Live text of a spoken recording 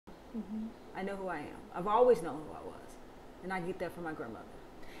I know who I am. I've always known who I was. And I get that from my grandmother.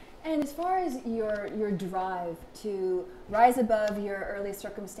 And as far as your drive to rise above your early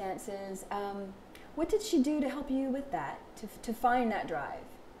circumstances, what did she do to help you with that, to find that drive?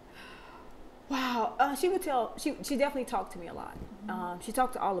 Wow, she definitely talked to me a lot. She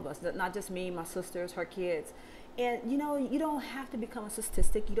talked to all of us, not just me, my sisters, her kids. And you know, you don't have to become a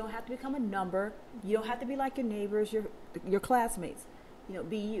statistic. You don't have to become a number. You don't have to be like your neighbors, your classmates. You know,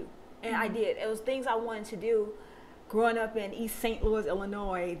 be you. And I did. It was things I wanted to do growing up in East St. Louis,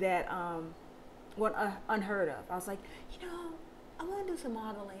 Illinois, that were unheard of. I was like, you know, I want to do some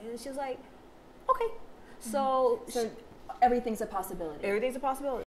modeling. And she was like, okay. So everything's a possibility. Everything's a possibility.